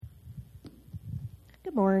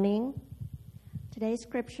Good morning. Today's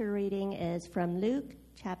scripture reading is from Luke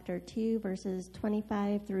chapter 2, verses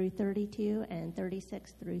 25 through 32 and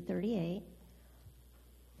 36 through 38.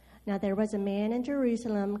 Now there was a man in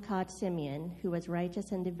Jerusalem called Simeon, who was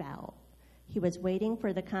righteous and devout. He was waiting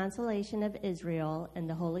for the consolation of Israel, and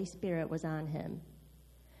the Holy Spirit was on him.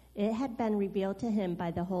 It had been revealed to him by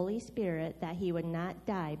the Holy Spirit that he would not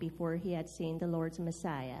die before he had seen the Lord's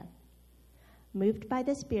Messiah. Moved by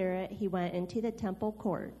the Spirit, he went into the temple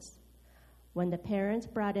courts. When the parents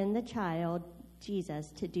brought in the child, Jesus,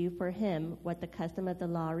 to do for him what the custom of the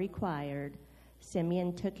law required,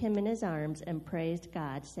 Simeon took him in his arms and praised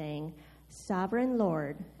God, saying, "Sovereign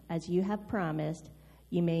Lord, as you have promised,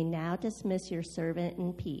 you may now dismiss your servant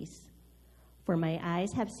in peace. For my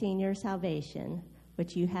eyes have seen your salvation,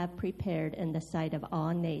 which you have prepared in the sight of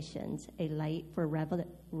all nations, a light for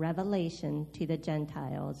revelation to the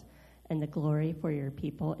Gentiles, and the glory for your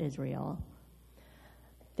people Israel."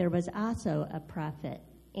 There was also a prophet,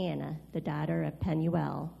 Anna, the daughter of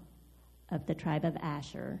Penuel, of the tribe of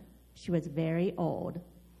Asher. She was very old.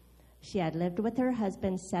 She had lived with her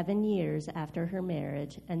husband 7 years after her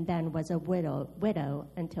marriage, and then was a widow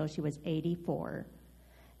until she was 84.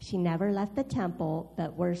 She never left the temple,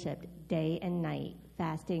 but worshipped day and night,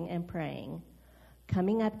 fasting and praying.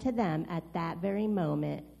 Coming up to them at that very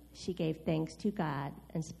moment, she gave thanks to God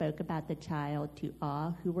and spoke about the child to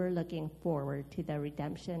all who were looking forward to the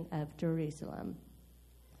redemption of Jerusalem.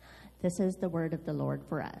 This is the word of the Lord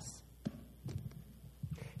for us.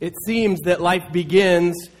 It seems that life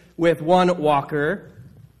begins with one walker.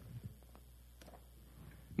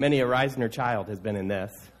 Many a Reisner child has been in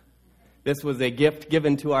this. This was a gift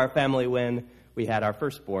given to our family when we had our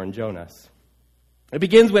firstborn, Jonas. It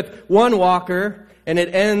begins with one walker, and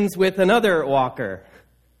it ends with another walker.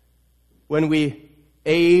 When we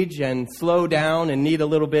age and slow down and need a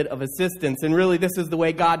little bit of assistance, and really this is the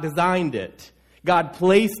way God designed it. God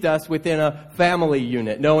placed us within a family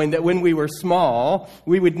unit, knowing that when we were small,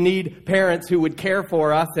 we would need parents who would care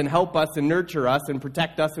for us and help us and nurture us and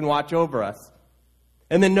protect us and watch over us.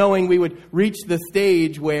 And then knowing we would reach the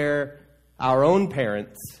stage where our own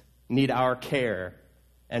parents need our care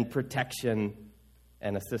and protection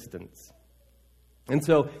and assistance. And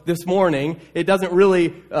so this morning, it doesn't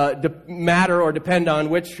really matter or depend on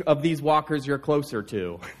which of these walkers you're closer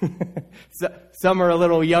to. Some are a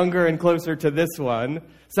little younger and closer to this one.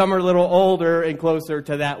 Some are a little older and closer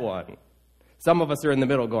to that one. Some of us are in the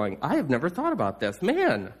middle going, I have never thought about this.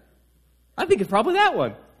 Man, I think it's probably that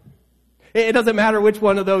one. It doesn't matter which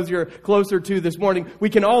one of those you're closer to this morning. We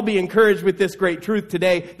can all be encouraged with this great truth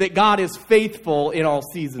today that God is faithful in all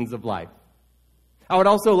seasons of life. I would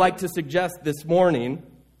also like to suggest this morning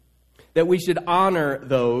that we should honor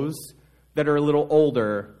those that are a little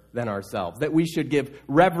older than ourselves, that we should give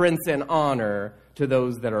reverence and honor to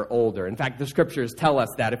those that are older. In fact, the scriptures tell us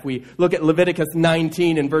that. If we look at Leviticus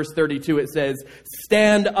 19 and verse 32, it says,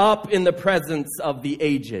 "Stand up in the presence of the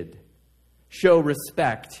aged. Show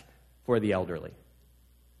respect for the elderly."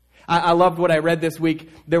 I loved what I read this week.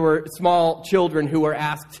 There were small children who were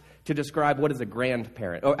asked to describe what is a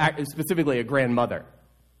grandparent, or specifically a grandmother.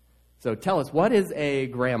 So tell us, what is a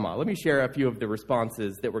grandma? Let me share a few of the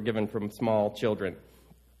responses that were given from small children.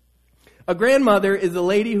 A grandmother is a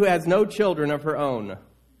lady who has no children of her own.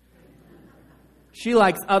 She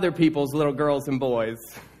likes other people's little girls and boys.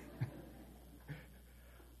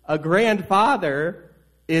 A grandfather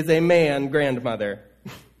is a man grandmother.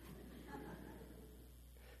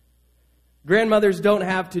 Grandmothers don't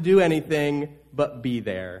have to do anything but be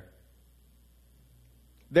there.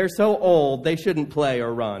 They're so old, they shouldn't play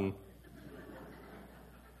or run.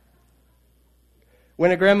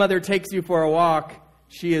 When a grandmother takes you for a walk,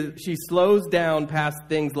 she slows down past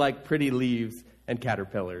things like pretty leaves and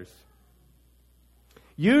caterpillars.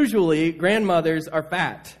 Usually, grandmothers are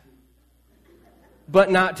fat, but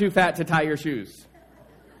not too fat to tie your shoes.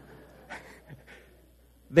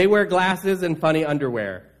 They wear glasses and funny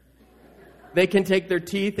underwear. They can take their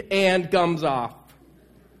teeth and gums off.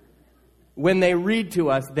 When they read to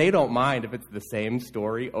us, they don't mind if it's the same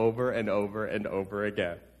story over and over and over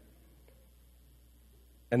again.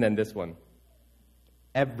 And then this one.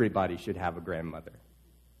 Everybody should have a grandmother,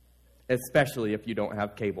 especially if you don't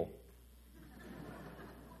have cable.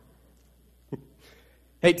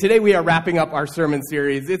 Hey, today we are wrapping up our sermon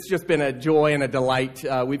series. It's just been a joy and a delight.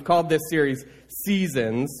 We've called this series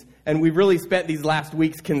Seasons. And we've really spent these last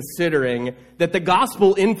weeks considering that the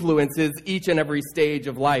gospel influences each and every stage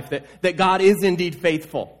of life, that God is indeed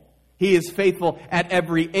faithful. He is faithful at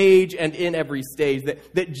every age and in every stage,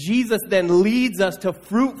 that Jesus then leads us to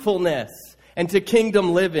fruitfulness and to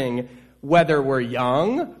kingdom living whether we're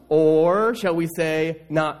young or, shall we say,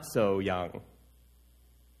 not so young.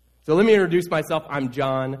 So let me introduce myself. I'm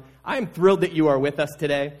John. I'm thrilled that you are with us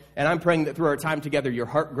today, and I'm praying that through our time together, your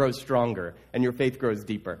heart grows stronger and your faith grows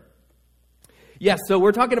deeper. Yes, so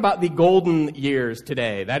we're talking about the golden years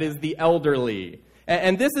today. That is the elderly.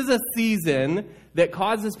 And this is a season that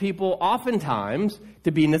causes people oftentimes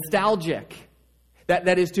to be nostalgic.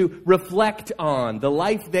 That is to reflect on the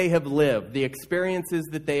life they have lived, the experiences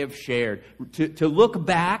that they have shared, to look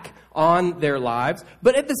back on their lives,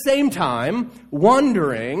 but at the same time,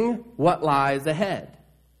 wondering what lies ahead.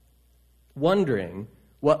 Wondering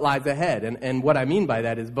what lies ahead. And what I mean by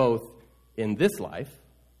that is both in this life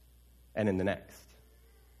and in the next.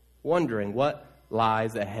 Wondering what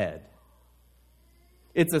lies ahead.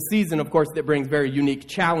 It's a season, of course, that brings very unique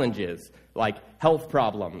challenges, like health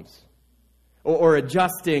problems, or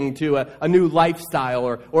adjusting to a new lifestyle,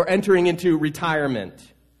 or entering into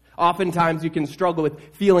retirement. Oftentimes you can struggle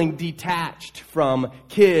with feeling detached from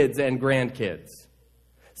kids and grandkids.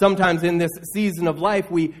 Sometimes in this season of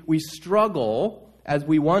life, we struggle as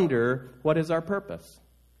we wonder, what is our purpose?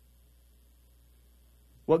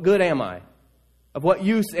 What good am I? Of what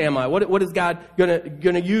use am I? What is God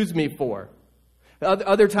gonna use me for?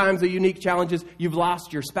 Other times, a unique challenge is you've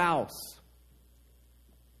lost your spouse.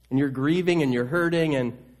 And you're grieving and you're hurting,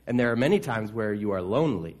 and there are many times where you are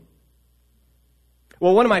lonely.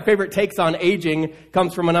 Well, one of my favorite takes on aging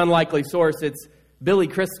comes from an unlikely source. It's Billy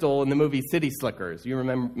Crystal in the movie City Slickers. You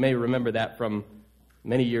may remember that from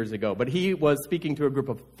many years ago. But he was speaking to a group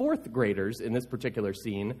of fourth graders in this particular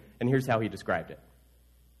scene, and here's how he described it.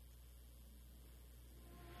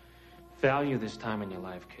 Value this time in your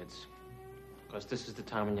life, kids. Because this is the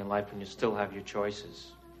time in your life when you still have your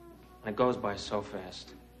choices. And it goes by so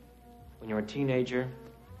fast. When you're a teenager,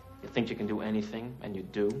 you think you can do anything, and you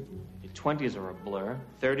do. Your 20s are a blur.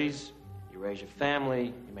 30s, you raise your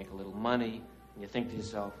family, you make a little money, and you think to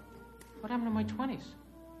yourself, what happened to my 20s?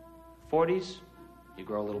 40s, you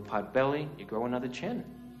grow a little pot belly, you grow another chin.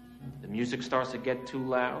 The music starts to get too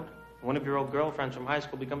loud. One of your old girlfriends from high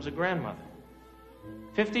school becomes a grandmother.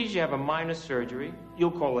 50s, you have a minor surgery.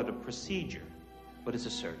 You'll call it a procedure, but it's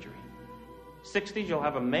a surgery. 60s, you'll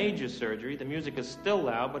have a major surgery. The music is still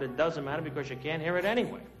loud, but it doesn't matter because you can't hear it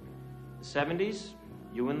anyway. The 70s,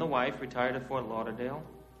 you and the wife retired to Fort Lauderdale.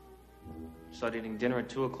 Start eating dinner at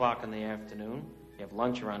 2 o'clock in the afternoon. You have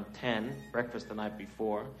lunch around 10, breakfast the night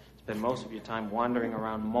before. Spend most of your time wandering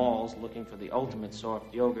around malls looking for the ultimate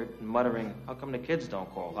soft yogurt and muttering, how come the kids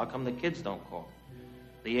don't call? How come the kids don't call?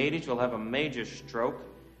 The 80s, you'll have a major stroke.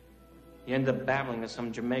 You end up babbling to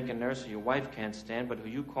some Jamaican nurse who your wife can't stand, but who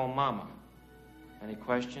you call mama. Any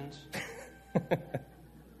questions?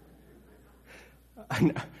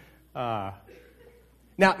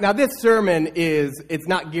 Now this sermon it's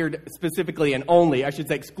not geared specifically and only, I should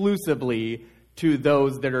say exclusively, to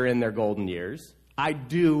those that are in their golden years. I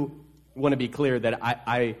do want to be clear that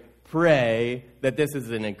I pray that this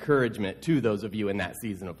is an encouragement to those of you in that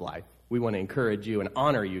season of life. We want to encourage you and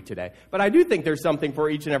honor you today. But I do think there's something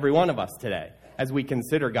for each and every one of us today as we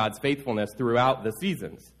consider God's faithfulness throughout the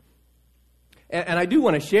seasons. And I do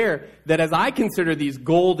want to share that as I consider these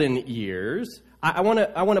golden years, I want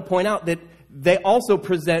to point out that they also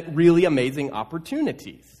present really amazing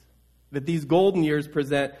opportunities. That these golden years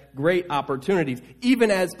present great opportunities,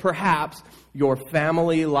 even as perhaps your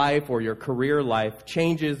family life or your career life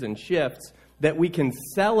changes and shifts, that we can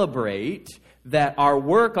celebrate that our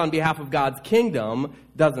work on behalf of God's kingdom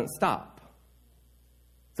doesn't stop.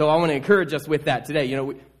 So I want to encourage us with that today. You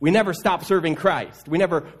know, we never stop serving Christ. We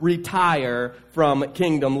never retire from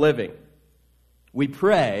kingdom living. We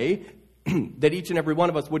pray that each and every one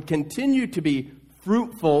of us would continue to be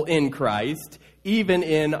fruitful in Christ, even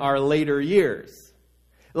in our later years.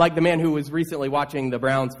 Like the man who was recently watching the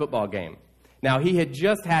Browns football game. Now, he had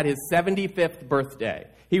just had his 75th birthday.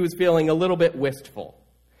 He was feeling a little bit wistful.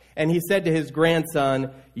 And he said to his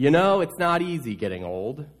grandson, you know, it's not easy getting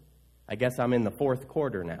old. I guess I'm in the fourth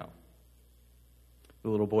quarter now. The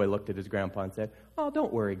little boy looked at his grandpa and said, oh,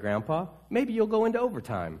 don't worry, Grandpa. Maybe you'll go into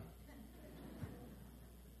overtime.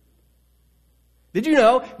 Did you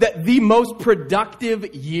know that the most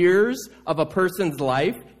productive years of a person's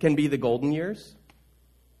life can be the golden years?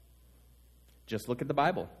 Just look at the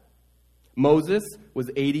Bible. Moses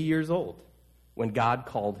was 80 years old when God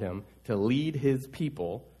called him to lead his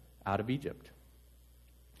people out of Egypt.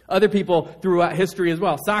 Other people throughout history as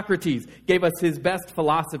well. Socrates gave us his best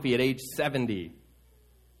philosophy at age 70.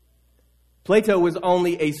 Plato was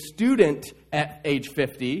only a student at age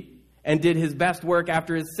 50 and did his best work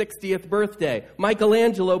after his 60th birthday.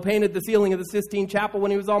 Michelangelo painted the ceiling of the Sistine Chapel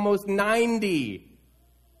when he was almost 90.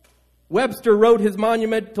 Webster wrote his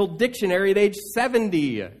monumental dictionary at age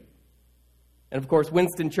 70. And of course,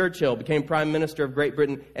 Winston Churchill became Prime Minister of Great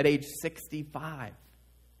Britain at age 65.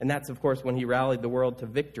 And that's, of course, when he rallied the world to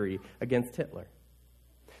victory against Hitler.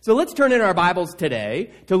 So let's turn in our Bibles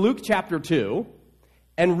today to Luke chapter 2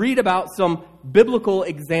 and read about some biblical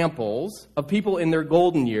examples of people in their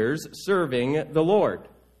golden years serving the Lord.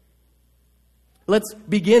 Let's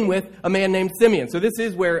begin with a man named Simeon. So this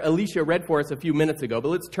is where Alicia read for us a few minutes ago, but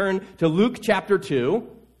let's turn to Luke chapter 2.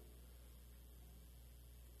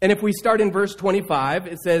 And if we start in verse 25,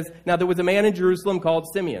 it says, "Now there was a man in Jerusalem called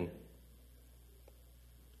Simeon."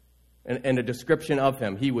 And a description of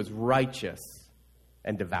him. He was righteous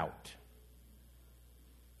and devout.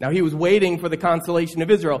 Now he was waiting for the consolation of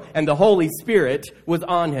Israel, and the Holy Spirit was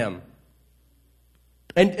on him.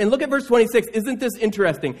 And look at verse 26. Isn't this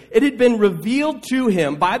interesting? It had been revealed to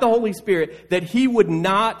him by the Holy Spirit that he would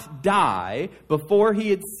not die before he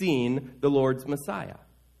had seen the Lord's Messiah.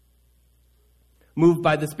 Moved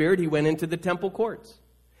by the Spirit, he went into the temple courts.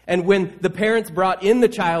 And when the parents brought in the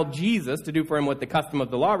child Jesus to do for him what the custom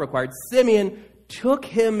of the law required, Simeon took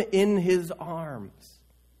him in his arms.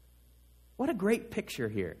 What a great picture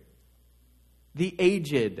here. The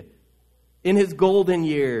aged, in his golden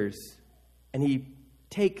years, and he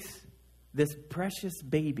takes this precious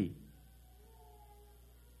baby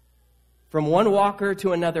from one walker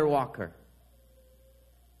to another walker.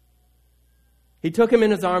 He took him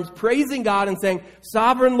in his arms, praising God and saying,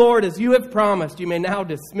 "Sovereign Lord, as you have promised, you may now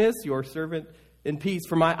dismiss your servant in peace,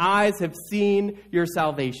 for my eyes have seen your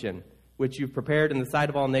salvation, which you've prepared in the sight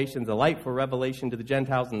of all nations, a light for revelation to the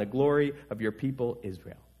Gentiles and the glory of your people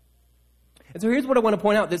Israel." And so here's what I want to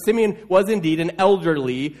point out, that Simeon was indeed an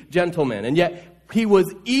elderly gentleman, and yet he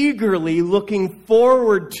was eagerly looking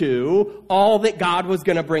forward to all that God was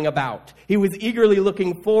going to bring about. He was eagerly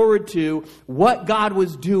looking forward to what God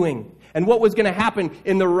was doing and what was going to happen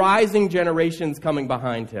in the rising generations coming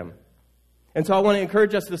behind him. And so I want to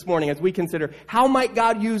encourage us this morning as we consider, how might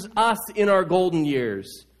God use us in our golden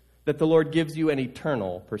years, that the Lord gives you an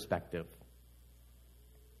eternal perspective.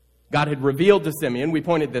 God had revealed to Simeon, we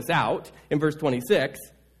pointed this out in verse 26,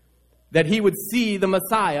 that he would see the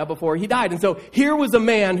Messiah before he died. And so here was a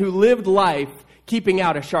man who lived life keeping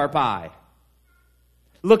out a sharp eye,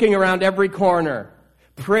 looking around every corner,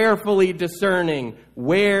 prayerfully discerning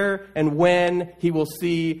where and when he will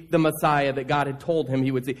see the Messiah that God had told him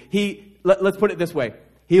he would see. Let's put it this way.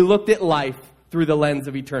 He looked at life through the lens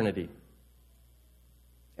of eternity.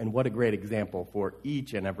 And what a great example for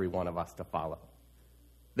each and every one of us to follow.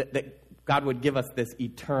 That God would give us this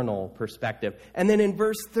eternal perspective. And then in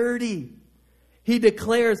verse 30, he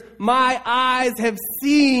declares, "My eyes have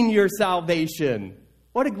seen your salvation."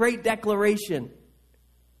 What a great declaration.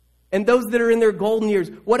 And those that are in their golden years,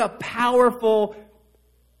 what a powerful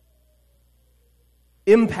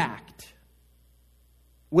impact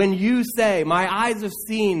when you say, "My eyes have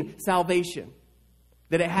seen salvation,"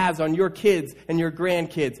 that it has on your kids and your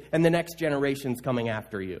grandkids and the next generations coming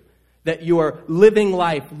after you. That you are living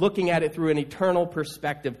life, looking at it through an eternal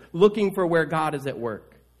perspective, looking for where God is at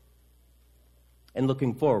work, and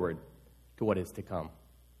looking forward to what is to come.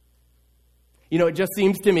 You know, it just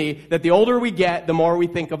seems to me that the older we get, the more we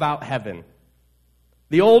think about heaven.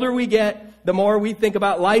 The older we get, the more we think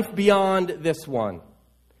about life beyond this one,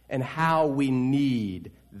 and how we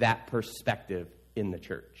need that perspective in the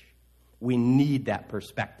church. We need that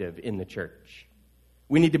perspective in the church.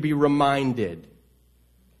 We need to be reminded.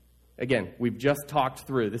 Again, we've just talked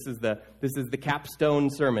through, this is the capstone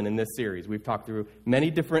sermon in this series. We've talked through many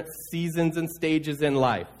different seasons and stages in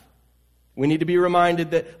life. We need to be reminded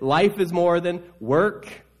that life is more than work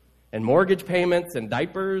and mortgage payments and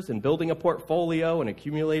diapers and building a portfolio and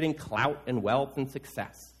accumulating clout and wealth and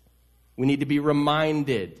success. We need to be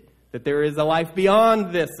reminded that there is a life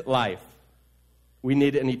beyond this life. We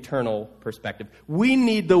need an eternal perspective. We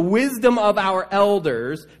need the wisdom of our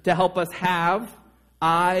elders to help us have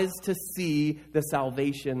eyes to see the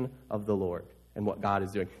salvation of the Lord and what God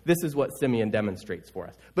is doing. This is what Simeon demonstrates for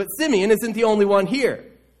us. But Simeon isn't the only one here.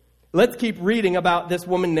 Let's keep reading about this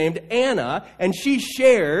woman named Anna, and she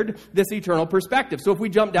shared this eternal perspective. So if we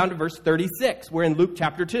jump down to verse 36, we're in Luke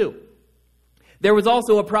chapter 2. There was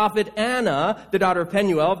also a prophet, Anna, the daughter of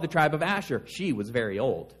Penuel of the tribe of Asher. She was very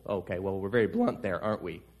old. Okay, well, we're very blunt there, aren't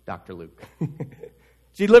we, Dr. Luke?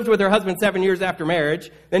 She lived with her husband 7 years after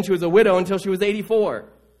marriage. Then she was a widow until she was 84.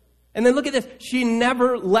 And then look at this. She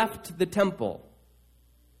never left the temple.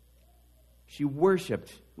 She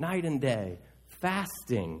worshiped night and day,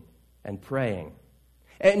 fasting and praying.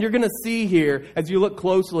 And you're going to see here, as you look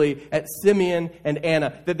closely at Simeon and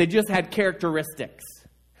Anna, that they just had characteristics.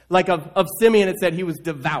 Like of Simeon, it said he was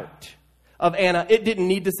devout. of Anna, it didn't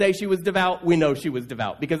need to say she was devout. We know she was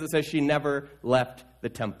devout because it says she never left the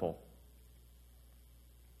temple.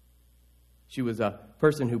 She was a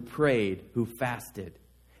person who prayed, who fasted.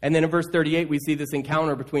 And then in verse 38, we see this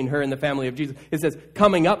encounter between her and the family of Jesus. It says,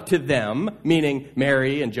 coming up to them, meaning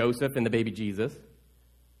Mary and Joseph and the baby Jesus.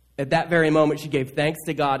 At that very moment, she gave thanks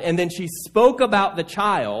to God. And then she spoke about the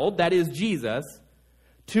child, that is Jesus,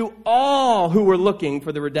 to all who were looking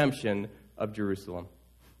for the redemption of Jerusalem.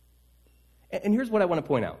 And here's what I want to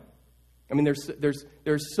point out. I mean,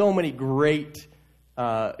 there's so many great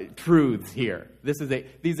truths here.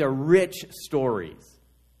 These are rich stories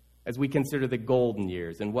as we consider the golden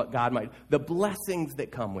years and what God might, the blessings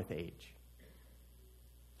that come with age.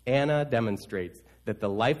 Anna demonstrates that the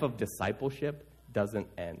life of discipleship doesn't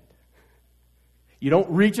end. You don't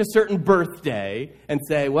reach a certain birthday and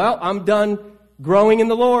say, well, I'm done growing in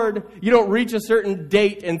the Lord. You don't reach a certain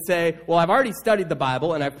date and say, well, I've already studied the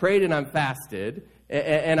Bible and I've prayed and I've fasted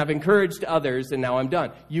and I've encouraged others and now I'm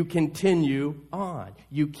done. You continue on.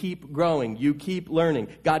 You keep growing. You keep learning.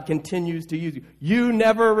 God continues to use you. You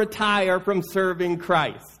never retire from serving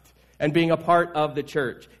Christ and being a part of the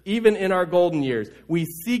church. Even in our golden years, we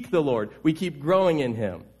seek the Lord. We keep growing in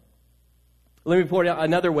Him. Let me point out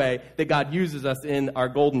another way that God uses us in our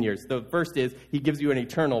golden years. The first is He gives you an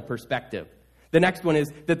eternal perspective. The next one is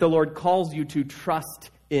that the Lord calls you to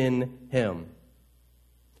trust in Him.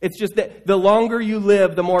 It's just that the longer you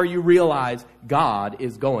live, the more you realize God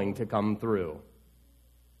is going to come through.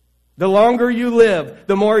 The longer you live,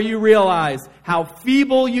 the more you realize how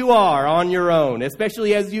feeble you are on your own,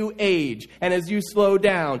 especially as you age and as you slow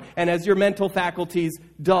down and as your mental faculties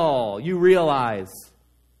dull. You realize,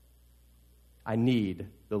 I need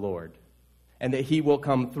the Lord and that He will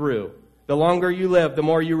come through. The longer you live, the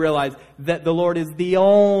more you realize that the Lord is the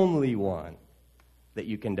only one that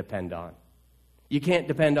you can depend on. You can't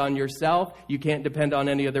depend on yourself. You can't depend on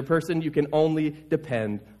any other person. You can only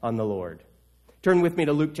depend on the Lord. Turn with me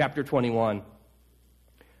to Luke chapter 21.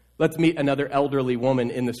 Let's meet another elderly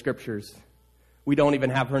woman in the Scriptures. We don't even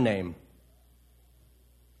have her name.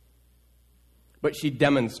 But she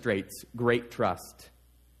demonstrates great trust.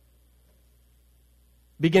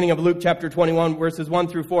 Beginning of Luke chapter 21, verses 1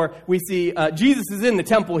 through 4, we see Jesus is in the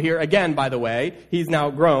temple here again, by the way. He's now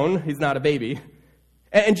grown. He's not a baby.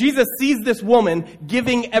 And Jesus sees this woman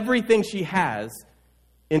giving everything she has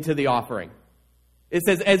into the offering. It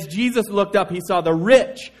says, as Jesus looked up, He saw the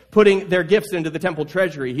rich putting their gifts into the temple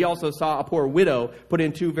treasury. He also saw a poor widow put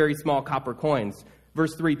in 2 very small copper coins.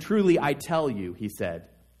 Verse 3, truly I tell you, He said,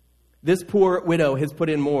 this poor widow has put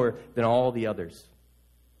in more than all the others.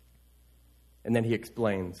 And then He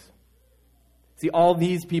explains. See, all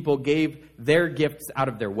these people gave their gifts out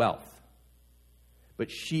of their wealth. But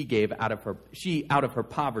she gave out of her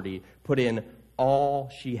poverty, put in all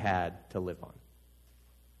she had to live on.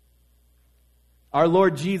 Our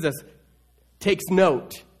Lord Jesus takes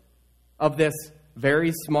note of this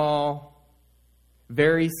very small,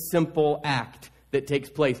 very simple act that takes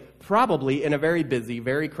place, probably in a very busy,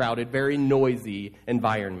 very crowded, very noisy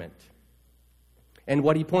environment. And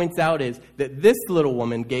what He points out is that this little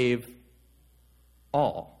woman gave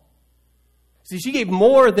all. See, she gave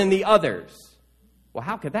more than the others. Well,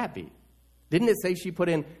 how could that be? Didn't it say she put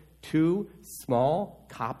in 2 small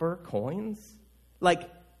copper coins? Like,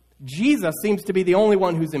 Jesus seems to be the only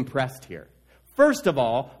one who's impressed here. First of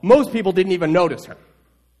all, most people didn't even notice her.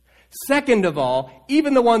 Second of all,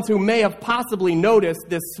 even the ones who may have possibly noticed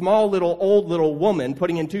this small old little woman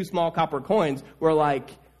putting in 2 small copper coins were like,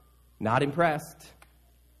 not impressed.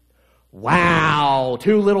 Wow,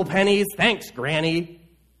 2 little pennies. Thanks, Granny.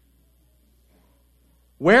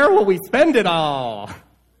 Where will we spend it all?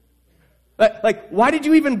 Like, why did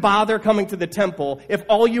you even bother coming to the temple if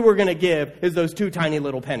all you were going to give is those 2 tiny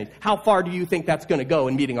little pennies? How far do you think that's going to go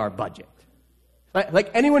in meeting our budget?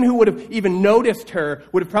 Like anyone who would have even noticed her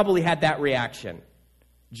would have probably had that reaction.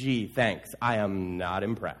 Gee, thanks, I am not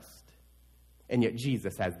impressed. And yet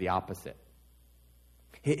Jesus has the opposite.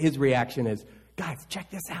 His reaction is, guys,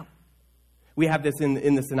 check this out. We have this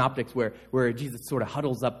in the Synoptics where Jesus sort of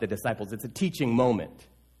huddles up the disciples. It's a teaching moment.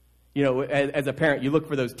 You know, as a parent, you look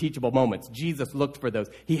for those teachable moments. Jesus looked for those.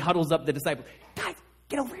 He huddles up the disciples. Guys,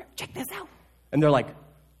 get over here. Check this out. And they're like,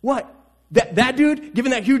 what? That dude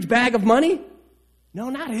giving that huge bag of money? No,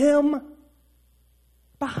 not him.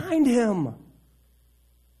 Behind him.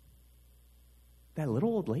 That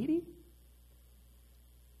little old lady?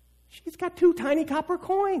 She's got 2 tiny copper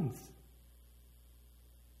coins.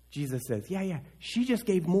 Jesus says, yeah, she just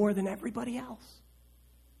gave more than everybody else.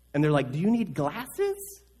 And they're like, do you need glasses?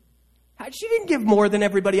 She didn't give more than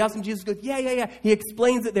everybody else. And Jesus goes, yeah. He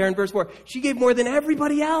explains it there in verse 4. She gave more than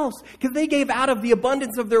everybody else because they gave out of the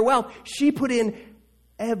abundance of their wealth. She put in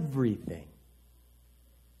everything.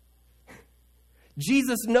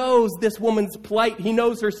 Jesus knows this woman's plight. He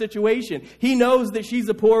knows her situation. He knows that she's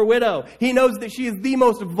a poor widow. He knows that she is the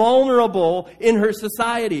most vulnerable in her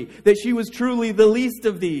society, that she was truly the least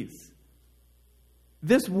of these.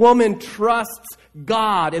 This woman trusts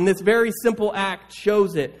God, and this very simple act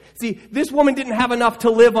shows it. See, this woman didn't have enough to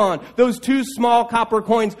live on. Those 2 small copper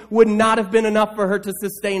coins would not have been enough for her to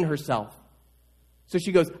sustain herself. So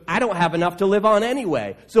she goes, I don't have enough to live on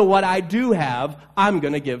anyway. So what I do have, I'm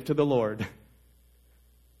going to give to the Lord.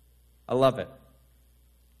 I love it.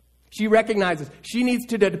 She recognizes she needs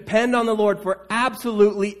to depend on the Lord for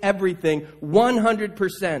absolutely everything,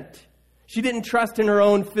 100%. She didn't trust in her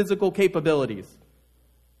own physical capabilities.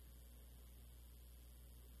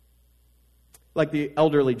 Like the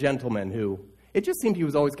elderly gentleman who, it just seemed he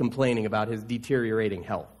was always complaining about his deteriorating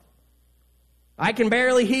health. I can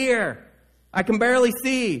barely hear. I can barely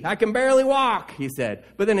see. I can barely walk, he said.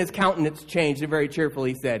 But then his countenance changed and very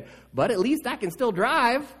cheerfully he said, but at least I can still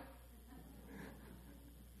drive.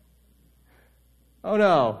 Oh,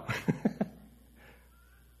 no.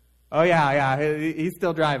 Oh, yeah, he's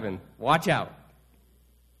still driving. Watch out.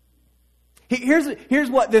 Here's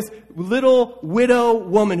what this little widow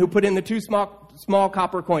woman who put in the 2 small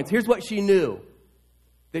copper coins, here's what she knew,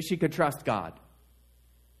 that she could trust God.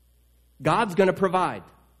 God's going to provide.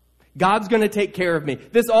 God's going to take care of me.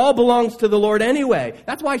 This all belongs to the Lord anyway.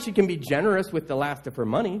 That's why she can be generous with the last of her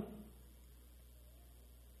money.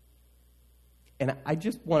 And I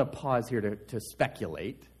just want to pause here to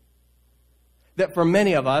speculate that for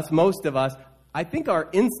many of us, most of us, I think our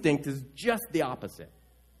instinct is just the opposite.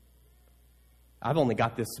 I've only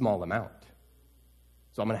got this small amount,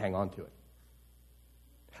 so I'm going to hang on to it.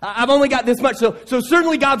 I've only got this much, so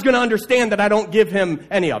certainly God's going to understand that I don't give him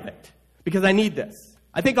any of it because I need this.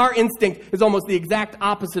 I think our instinct is almost the exact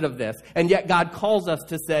opposite of this, and yet God calls us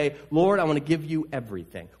to say, Lord, I want to give you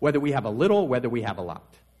everything, whether we have a little, whether we have a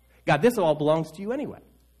lot. God, this all belongs to you anyway.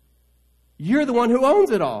 You're the one who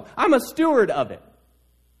owns it all. I'm a steward of it.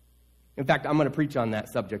 In fact, I'm going to preach on that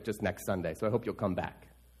subject just next Sunday, so I hope you'll come back.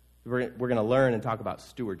 We're going to learn and talk about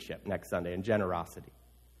stewardship next Sunday and generosity.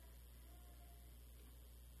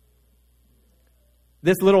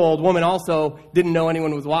 This little old woman also didn't know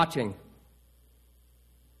anyone was watching.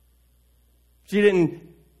 She didn't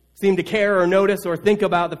seem to care or notice or think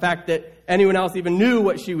about the fact that anyone else even knew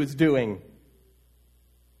what she was doing.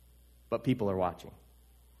 But people are watching.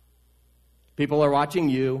 People are watching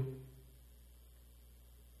you.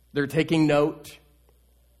 They're taking note.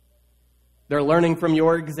 They're learning from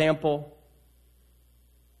your example.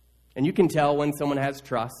 And you can tell when someone has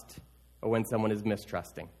trust or when someone is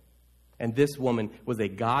mistrusting. And this woman was a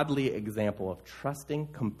godly example of trusting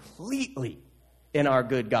completely in our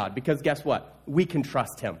good God. Because guess what? We can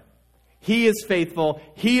trust him. He is faithful.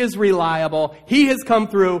 He is reliable. He has come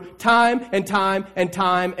through time and time and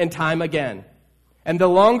time and time again. And the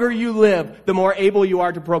longer you live, the more able you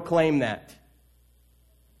are to proclaim that.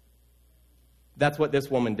 That's what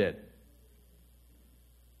this woman did.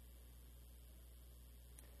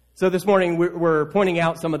 So this morning, we're pointing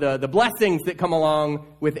out some of the blessings that come along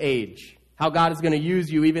with age. How God is going to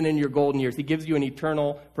use you even in your golden years. He gives you an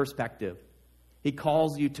eternal perspective. He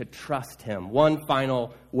calls you to trust him. One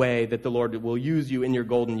final way that the Lord will use you in your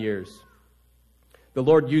golden years. The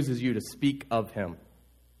Lord uses you to speak of him.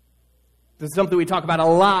 This is something we talk about a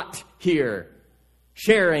lot here.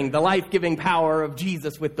 Sharing the life-giving power of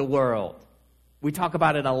Jesus with the world. We talk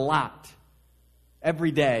about it a lot.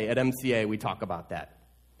 Every day at MCA we talk about that.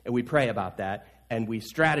 And we pray about that. And we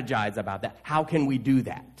strategize about that. How can we do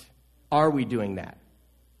that? Are we doing that?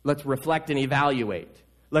 Let's reflect and evaluate.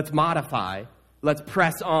 Let's modify. Let's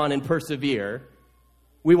press on and persevere.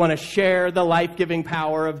 We want to share the life-giving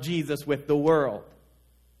power of Jesus with the world.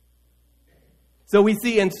 So we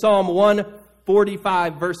see in Psalm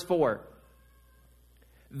 145, verse 4,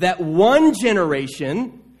 that one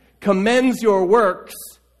generation commends your works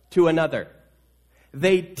to another.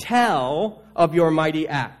 They tell of your mighty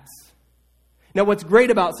acts. Now, what's great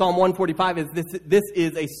about Psalm 145 is this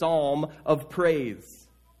is a psalm of praise.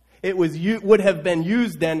 It would have been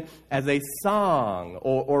used then as a song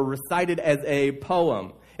or recited as a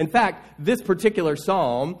poem. In fact, this particular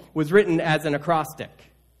psalm was written as an acrostic.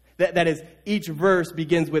 That is, each verse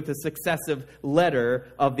begins with a successive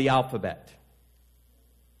letter of the alphabet.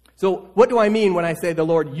 So what do I mean when I say the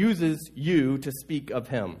Lord uses you to speak of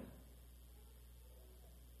him?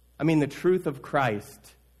 I mean the truth of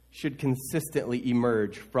Christ should consistently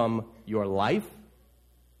emerge from your life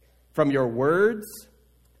from your words,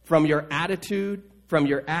 from your attitude, from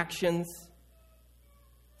your actions,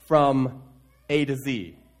 from A to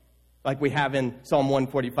Z, like we have in Psalm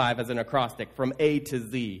 145 as an acrostic, from A to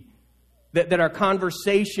Z. That our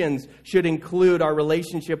conversations should include our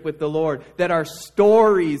relationship with the Lord, that our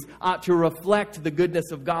stories ought to reflect the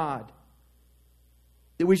goodness of God,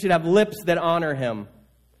 that we should have lips that honor Him,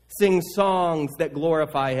 sing songs that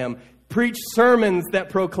glorify Him, preach sermons that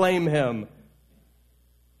proclaim Him,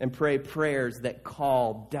 and pray prayers that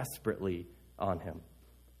call desperately on Him.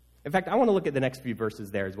 In fact, I want to look at the next few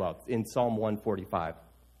verses there as well. It's in Psalm 145.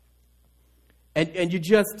 And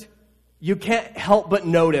you can't help but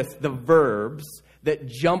notice the verbs that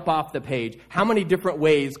jump off the page. How many different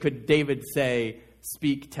ways could David say,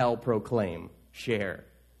 speak, tell, proclaim, share?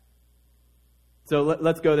 So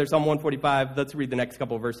let's go there, Psalm 145. Let's read the next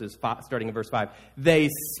couple of verses, starting in verse 5. They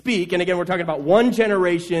speak, and again, we're talking about one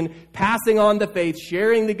generation passing on the faith,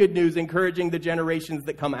 sharing the good news, encouraging the generations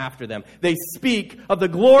that come after them. They speak of the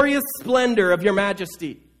glorious splendor of your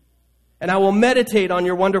majesty, and I will meditate on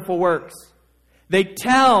your wonderful works. They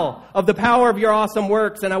tell of the power of your awesome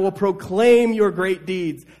works, and I will proclaim your great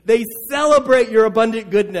deeds. They celebrate your abundant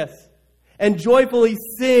goodness and joyfully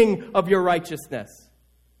sing of your righteousness.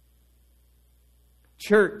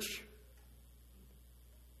 Church,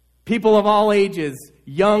 people of all ages,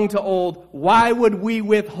 young to old, why would we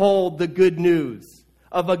withhold the good news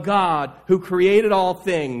of a God who created all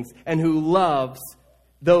things and who loves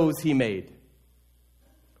those He made?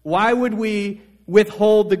 Why would we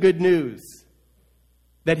withhold the good news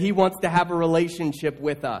that He wants to have a relationship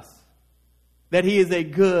with us? That He is a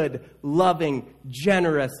good, loving,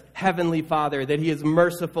 generous, heavenly Father. That He is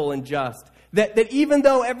merciful and just. That even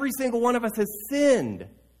though every single one of us has sinned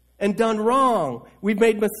and done wrong, we've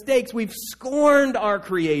made mistakes, we've scorned our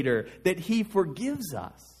Creator, that He forgives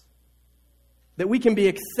us. That we can be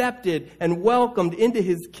accepted and welcomed into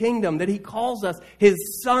His kingdom. That He calls us His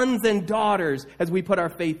sons and daughters as we put our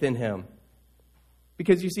faith in Him.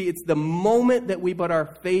 Because you see, it's the moment that we put our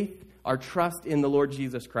faith, our trust in the Lord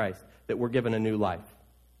Jesus Christ, that we're given a new life.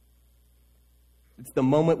 It's the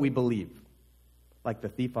moment we believe, like the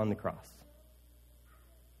thief on the cross.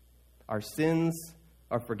 Our sins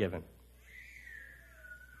are forgiven.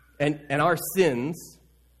 And our sins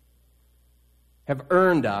have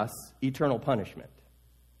earned us eternal punishment.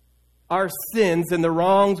 Our sins and the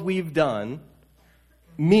wrongs we've done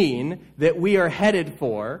mean that we are headed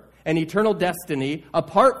for an eternal destiny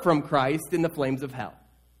apart from Christ in the flames of hell.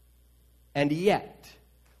 And yet,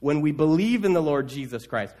 when we believe in the Lord Jesus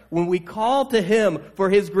Christ, when we call to Him for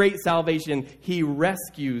His great salvation, He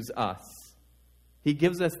rescues us. He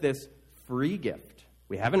gives us this free gift.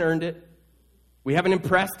 We haven't earned it. We haven't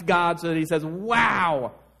impressed God so that He says,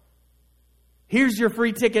 wow, here's your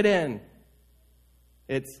free ticket in.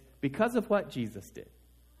 It's because of what Jesus did.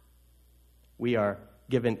 We are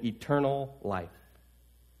given eternal life.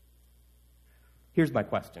 Here's my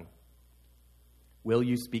question. Will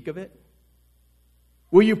you speak of it?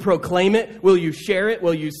 Will you proclaim it? Will you share it?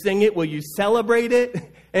 Will you sing it? Will you celebrate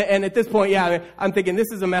it? And at this point, I'm thinking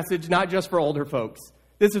this is a message not just for older folks.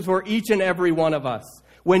 This is for each and every one of us.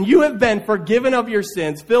 When you have been forgiven of your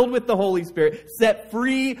sins, filled with the Holy Spirit, set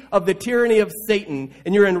free of the tyranny of Satan,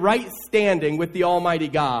 and you're in right standing with the Almighty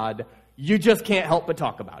God, you just can't help but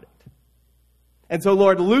talk about it. And so,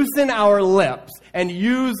 Lord, loosen our lips and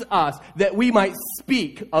use us that we might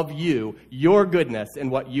speak of you, your goodness,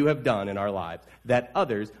 and what you have done in our lives, that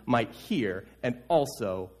others might hear and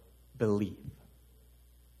also believe.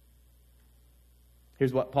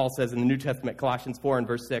 Here's what Paul says in the New Testament, Colossians 4 and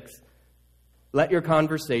verse 6. Let your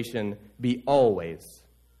conversation be always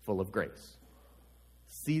full of grace,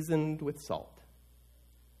 seasoned with salt.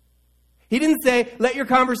 He didn't say, let your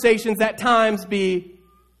conversations at times be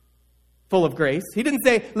full of grace. He didn't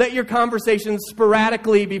say, let your conversations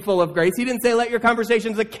sporadically be full of grace. He didn't say, let your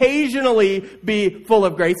conversations occasionally be full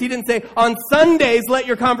of grace. He didn't say, on Sundays, let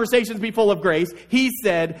your conversations be full of grace. He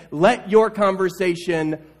said, let your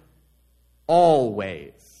conversation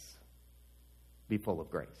always be full of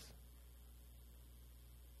grace.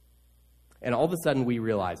 And all of a sudden we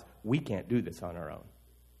realize we can't do this on our own.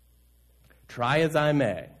 Try as I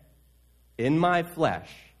may, in my flesh,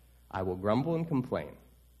 I will grumble and complain.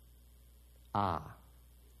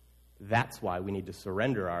 That's why we need to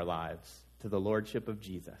surrender our lives to the Lordship of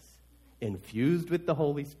Jesus, infused with the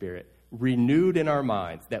Holy Spirit, renewed in our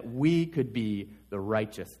minds, that we could be the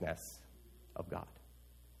righteousness of God.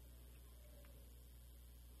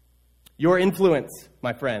 Your influence,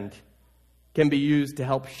 my friend, can be used to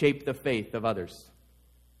help shape the faith of others.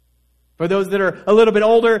 For those that are a little bit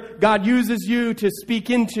older, God uses you to speak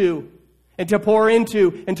into and to pour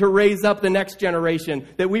into and to raise up the next generation,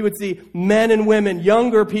 that we would see men and women,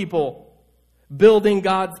 younger people, building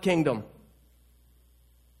God's kingdom.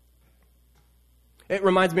 It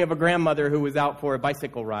reminds me of a grandmother who was out for a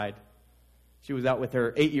bicycle ride. She was out with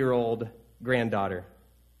her 8-year-old granddaughter.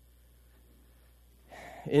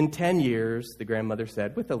 In 10 years, the grandmother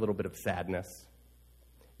said, with a little bit of sadness,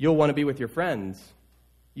 you'll want to be with your friends.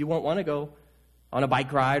 You won't want to go on a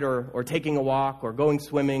bike ride or taking a walk or going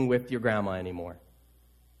swimming with your grandma anymore.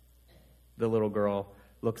 The little girl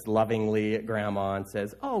looks lovingly at Grandma and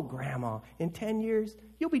says, oh, Grandma, in 10 years,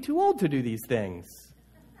 you'll be too old to do these things.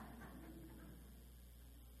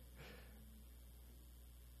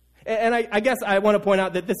 And I guess I want to point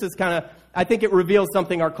out that this is I think it reveals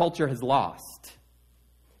something our culture has lost,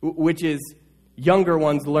 which is younger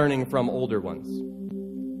ones learning from older ones.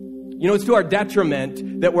 You know, it's to our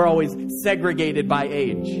detriment that we're always segregated by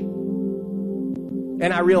age.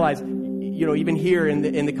 And I realize, you know, even here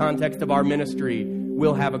in the context of our ministry, we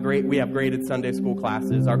have graded Sunday school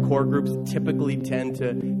classes. Our core groups typically tend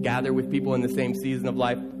to gather with people in the same season of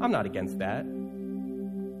life. I'm not against that.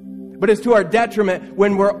 But it's to our detriment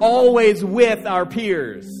when we're always with our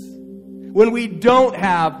peers, when we don't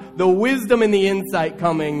have the wisdom and the insight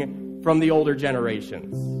coming from the older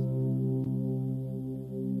generations.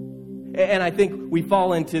 And I think we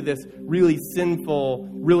fall into this really sinful,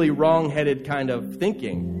 really wrong-headed kind of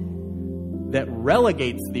thinking that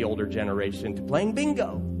relegates the older generation to playing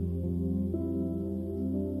bingo.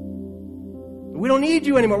 We don't need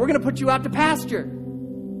you anymore. We're going to put you out to pasture.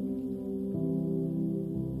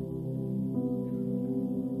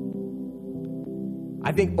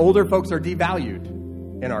 I think older folks are devalued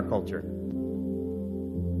in our culture.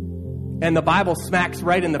 And the Bible smacks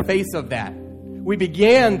right in the face of that. We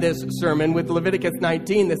began this sermon with Leviticus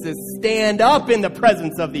 19 that says, stand up in the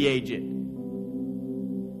presence of the aged.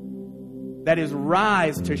 That is,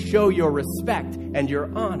 rise to show your respect and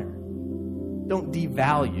your honor. Don't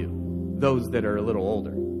devalue those that are a little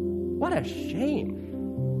older. What a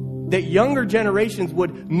shame that younger generations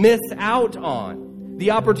would miss out on the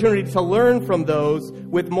opportunity to learn from those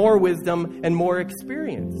with more wisdom and more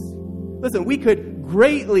experience. Listen, we could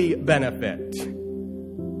greatly benefit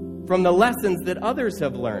from the lessons that others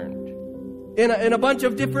have learned in a bunch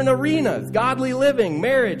of different arenas: godly living,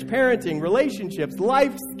 marriage, parenting, relationships,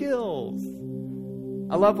 life skills.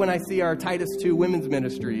 I love when I see our Titus 2 women's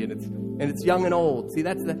ministry, and it's young and old. See,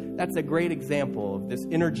 that's a great example of this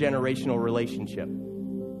intergenerational relationship.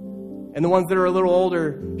 And the ones that are a little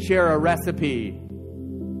older share a recipe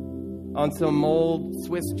on some old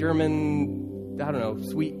Swiss German,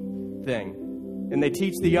 sweet thing. And they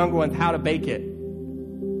teach the younger ones how to bake it.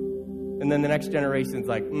 And then the next generation's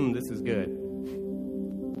like, this is good.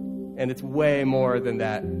 And it's way more than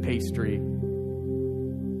that pastry.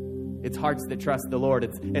 It's hearts that trust the Lord.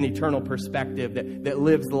 It's an eternal perspective that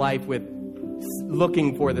lives life with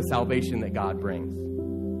looking for the salvation that God brings.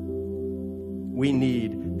 We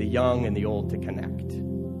need the young and the old to connect.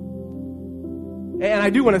 And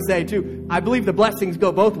I do want to say, too, I believe the blessings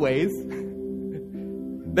go both ways.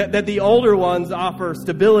 That the older ones offer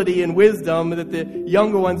stability and wisdom, that the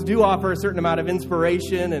younger ones do offer a certain amount of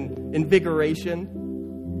inspiration and invigoration.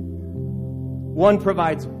 One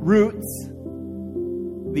provides roots,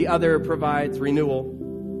 the other provides renewal.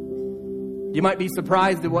 You might be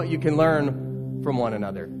surprised at what you can learn from one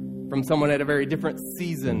another, from someone at a very different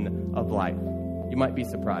season of life. You might be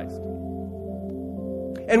surprised.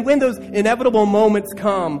 And when those inevitable moments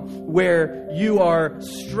come where you are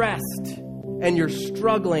stressed and you're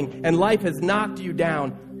struggling and life has knocked you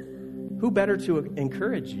down, who better to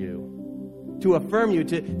encourage you, to affirm you,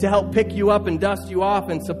 to help pick you up and dust you off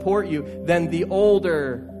and support you than the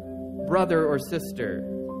older brother or sister?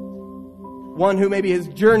 One who maybe has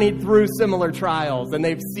journeyed through similar trials and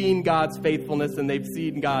they've seen God's faithfulness and they've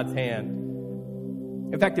seen God's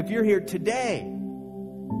hand. In fact, if you're here today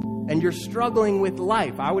and you're struggling with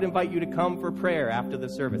life, I would invite you to come for prayer after the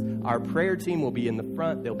service. Our prayer team will be in the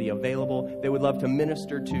front. They'll be available. They would love to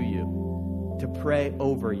minister to you, to pray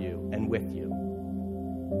over you and with you.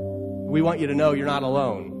 We want you to know you're not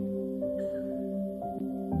alone.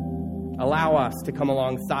 Allow us to come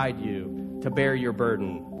alongside you to bear your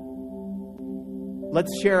burden.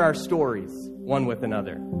 Let's share our stories one with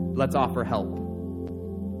another. Let's offer help.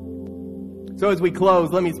 So as we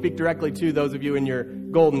close, let me speak directly to those of you in your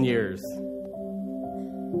golden years.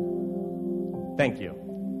 Thank you.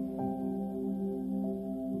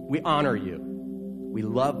 We honor you. We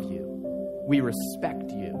love you. We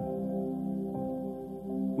respect you.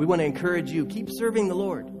 We want to encourage you. Keep serving the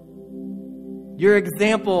Lord. Your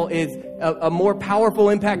example is a more powerful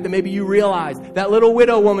impact than maybe you realize. That little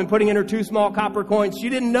widow woman putting in her 2 small copper coins, she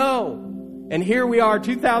didn't know. And here we are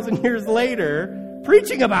 2,000 years later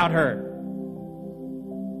preaching about her.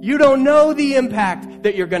 You don't know the impact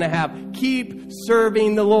that you're going to have. Keep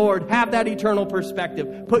serving the Lord. Have that eternal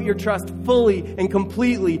perspective. Put your trust fully and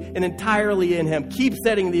completely and entirely in Him. Keep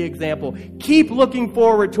setting the example. Keep looking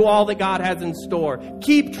forward to all that God has in store.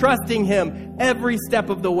 Keep trusting Him every step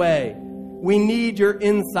of the way. We need your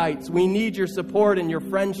insights. We need your support and your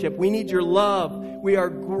friendship. We need your love. We are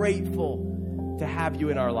grateful to have you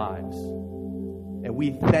in our lives. And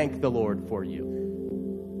we thank the Lord for you.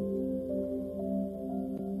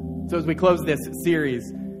 So as we close this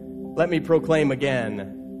series, let me proclaim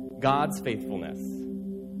again God's faithfulness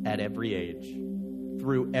at every age,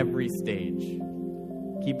 through every stage.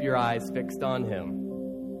 Keep your eyes fixed on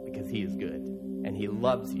Him because He is good and He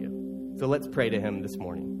loves you. So let's pray to Him this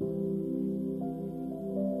morning.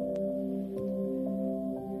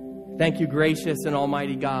 Thank you, gracious and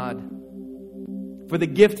almighty God, for the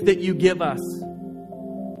gift that you give us,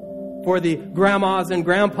 for the grandmas and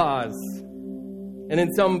grandpas. And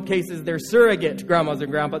in some cases, they're surrogate grandmas and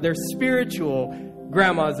grandpas. They're spiritual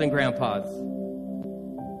grandmas and grandpas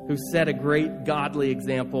who set a great godly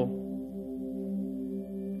example,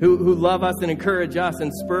 who love us and encourage us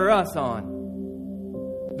and spur us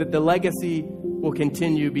on, that the legacy will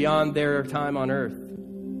continue beyond their time on earth,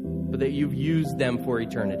 but that you've used them for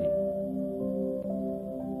eternity.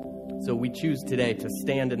 So we choose today to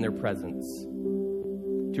stand in their presence,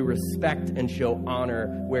 to respect and show honor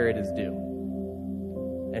where it is due.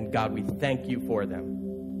 And God, we thank you for them.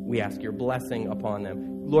 We ask your blessing upon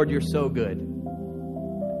them. Lord, you're so good.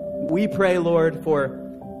 We pray, Lord, for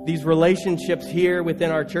these relationships here within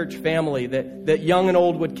our church family, that young and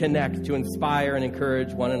old would connect to inspire and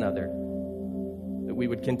encourage one another. That we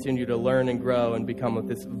would continue to learn and grow and become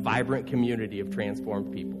this vibrant community of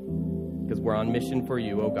transformed people. Because we're on mission for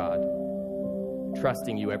you, oh God,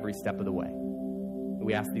 trusting you every step of the way.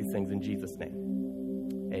 We ask these things in Jesus'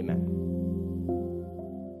 name. Amen.